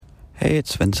Hey,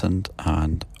 it's Vincent,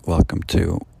 and welcome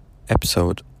to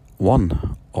episode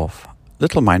 1 of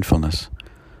Little Mindfulness,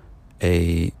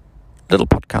 a little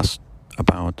podcast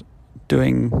about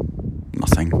doing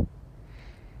nothing.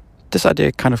 This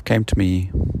idea kind of came to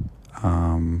me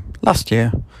last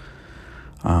year.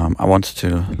 I wanted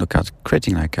to look at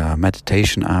creating like a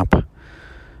meditation app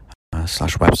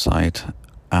slash website,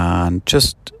 and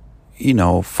just,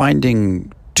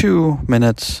 finding 2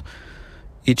 minutes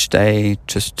each day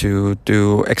just to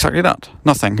do exactly that,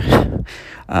 nothing.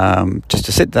 Just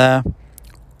to sit there,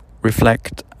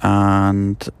 reflect,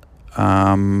 and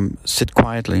sit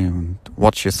quietly and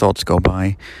watch your thoughts go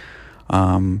by.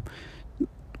 Kind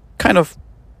of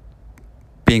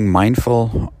being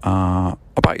mindful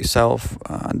about yourself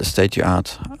and the state you're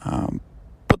at,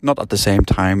 but not at the same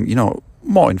time,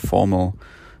 more informal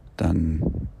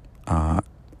than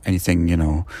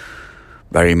anything,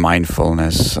 very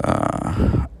mindfulness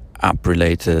app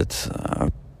related.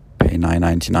 Pay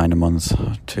 $9.99 a month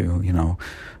to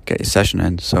get your session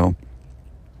in. So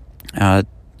I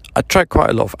tried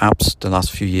quite a lot of apps the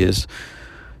last few years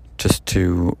just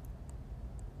to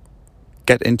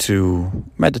get into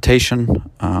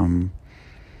meditation, and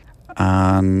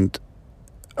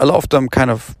a lot of them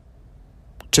kind of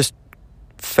just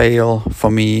fail for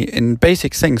me in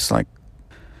basic things, like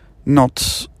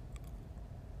not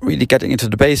really getting into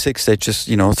the basics. They just,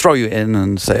 throw you in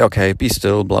and say, okay, be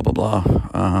still, blah, blah, blah.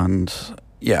 And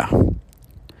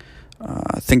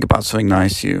think about something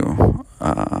nice you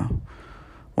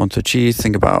want to achieve.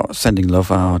 Think about sending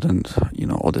love out and,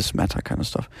 all this meta kind of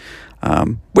stuff,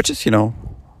 which is,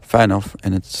 fair enough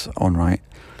in its own right.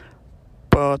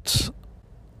 But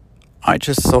I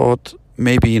just thought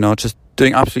maybe, just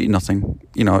doing absolutely nothing,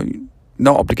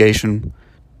 no obligation.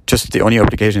 Just the only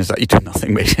obligation is that you do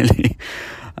nothing, basically.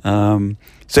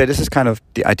 So this is kind of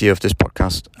the idea of this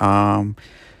podcast.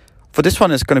 For this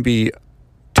one, it's going to be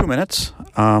 2 minutes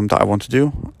that I want to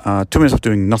do. 2 minutes of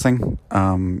doing nothing.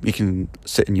 You can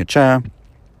sit in your chair,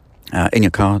 in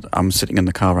your car. I'm sitting in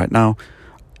the car right now.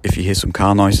 If you hear some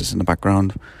car noises in the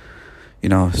background,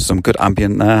 some good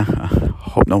ambient there. I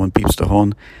hope no one beeps the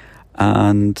horn.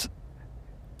 And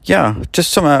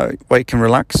just somewhere where you can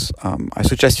relax. I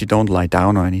suggest you don't lie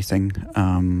down or anything,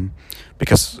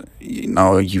 because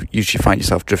you usually find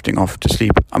yourself drifting off to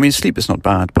sleep. I mean, sleep is not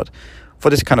bad, but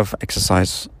for this kind of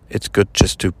exercise, it's good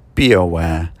just to be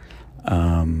aware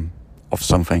of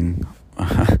something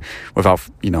without,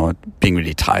 being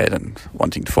really tired and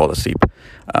wanting to fall asleep.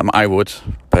 I would,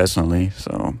 personally.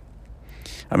 So,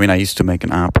 I used to make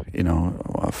an app,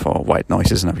 for white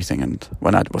noises and everything. And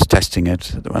when I was testing the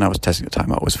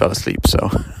time, I always fell asleep.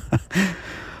 So,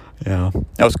 that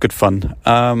was good fun.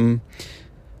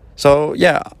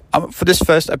 For this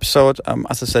first episode,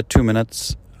 as I said, 2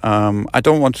 minutes. I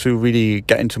don't want to really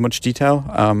get into much detail.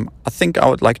 I think I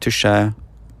would like to share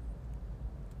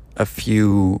a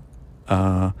few,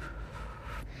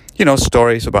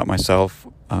 stories about myself,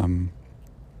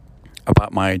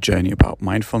 about my journey, about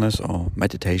mindfulness or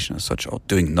meditation as such, or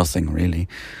doing nothing really.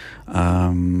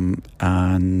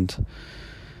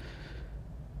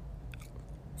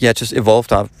 Just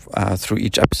evolved that through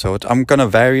each episode. I'm going to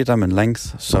vary them in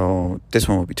length. So this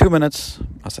one will be 2 minutes,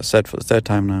 as I said, for the third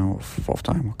time now, or fourth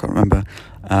time, I can't remember.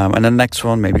 And then the next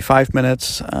one, maybe 5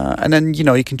 minutes. And then,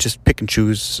 you can just pick and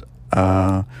choose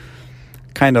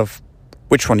kind of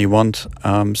which one you want.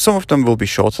 Some of them will be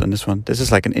shorter than this one. This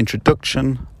is like an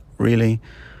introduction, really.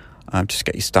 Just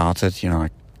get you started,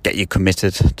 get you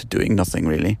committed to doing nothing,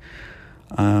 really.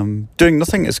 Doing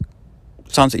nothing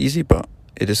sounds easy, but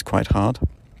it is quite hard.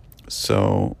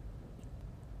 So,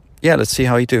 let's see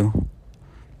how you do.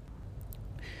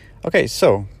 Okay,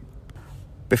 so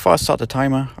before I start the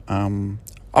timer,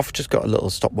 I've just got a little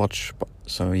stopwatch,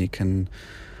 so you can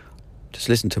just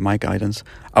listen to my guidance.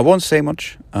 I won't say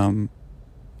much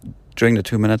during the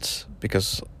 2 minutes,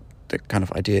 because the kind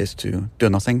of idea is to do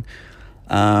nothing.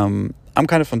 I'm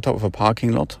kind of on top of a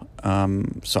parking lot,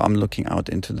 so I'm looking out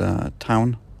into the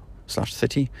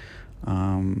town/city.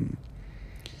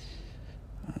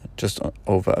 Just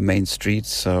over a main street.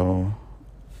 So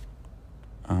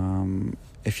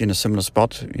if you're in a similar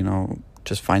spot,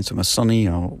 just find somewhere sunny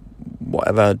or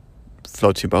whatever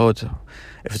floats your boat.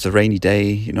 If it's a rainy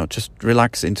day, just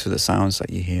relax into the sounds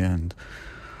that you hear and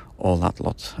all that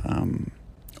lot,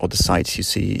 or the sights you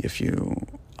see if you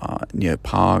are near a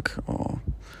park, or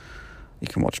you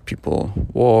can watch people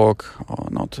walk or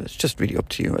not. It's just really up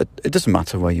to you. It doesn't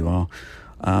matter where you are.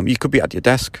 You could be at your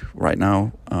desk right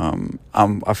now.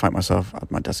 I find myself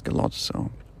at my desk a lot, so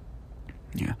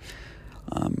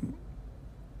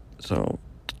so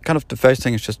kind of the first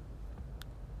thing is just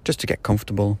to get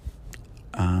comfortable.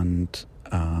 And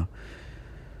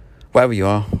wherever you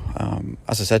are,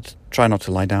 as I said, try not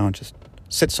to lie down. Just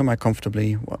sit somewhere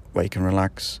comfortably where you can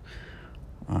relax.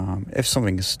 If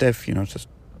something is stiff, just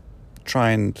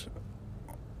try and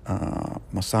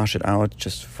massage it out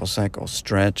just for a sec, or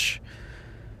stretch.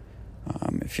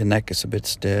 If your neck is a bit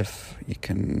stiff, you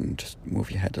can just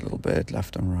move your head a little bit,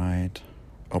 left and right,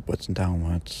 upwards and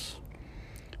downwards,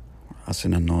 as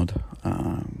in a nod.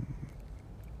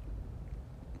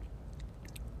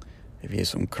 If you hear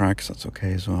some cracks, that's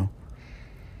okay as well.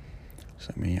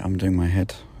 So I'm doing my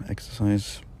head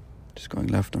exercise, just going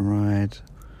left and right,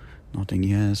 nodding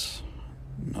yes,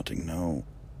 nodding no.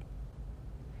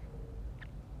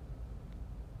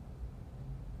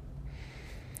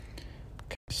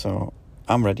 Okay, so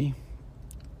I'm ready.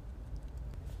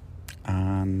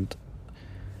 And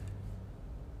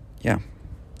yeah,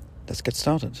 let's get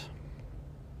started.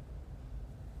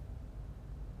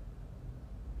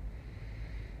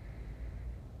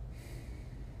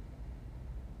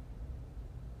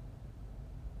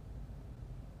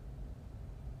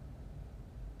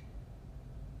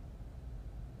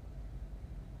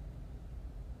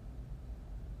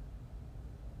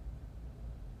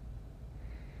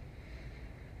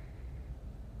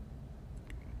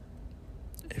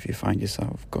 If you find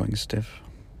yourself going stiff,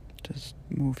 just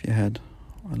move your head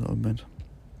a little bit,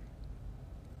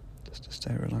 just to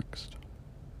stay relaxed.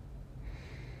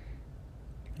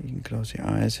 You can close your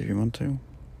eyes if you want to.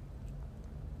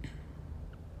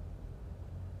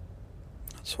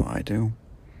 That's what I do.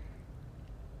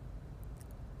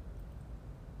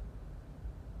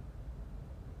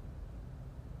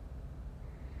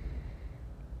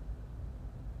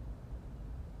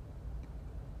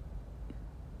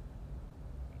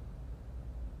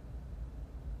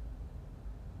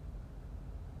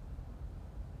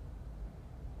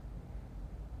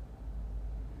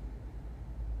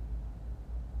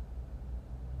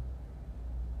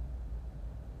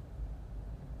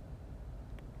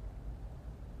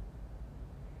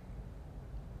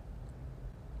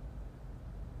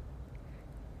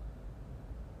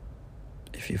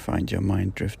 If you find your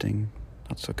mind drifting,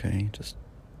 that's okay. Just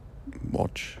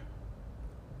watch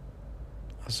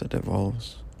as it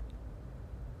evolves.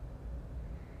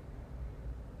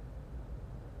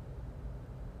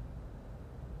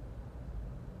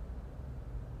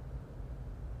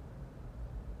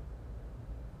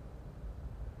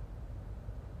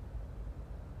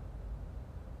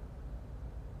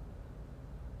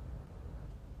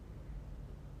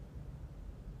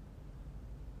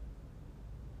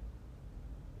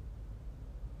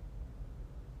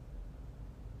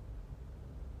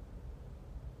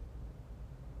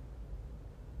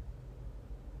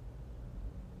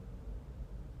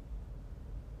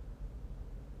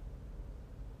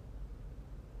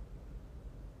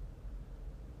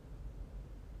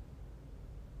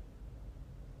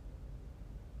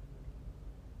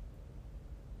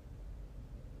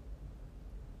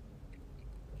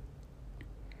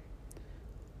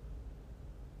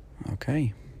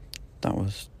 Okay, that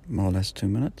was more or less 2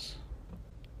 minutes.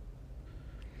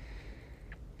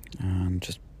 And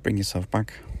just bring yourself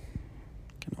back.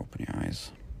 You can open your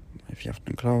eyes if you have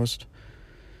them closed.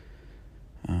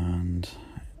 And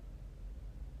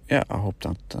yeah, I hope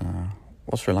that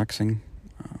was relaxing.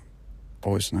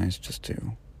 Always nice just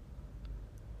to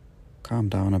calm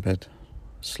down a bit,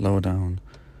 slow down,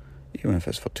 even if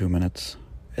it's for 2 minutes.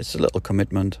 It's a little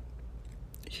commitment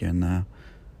here and there,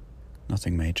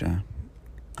 nothing major.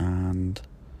 And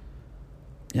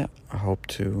yeah, I hope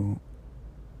to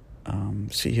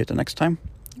see you the next time,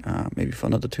 maybe for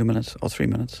another 2 minutes or 3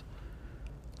 minutes.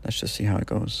 Let's just see how it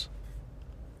goes.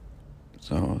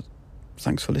 So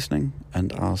thanks for listening,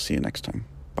 and I'll see you next time.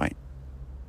 Bye.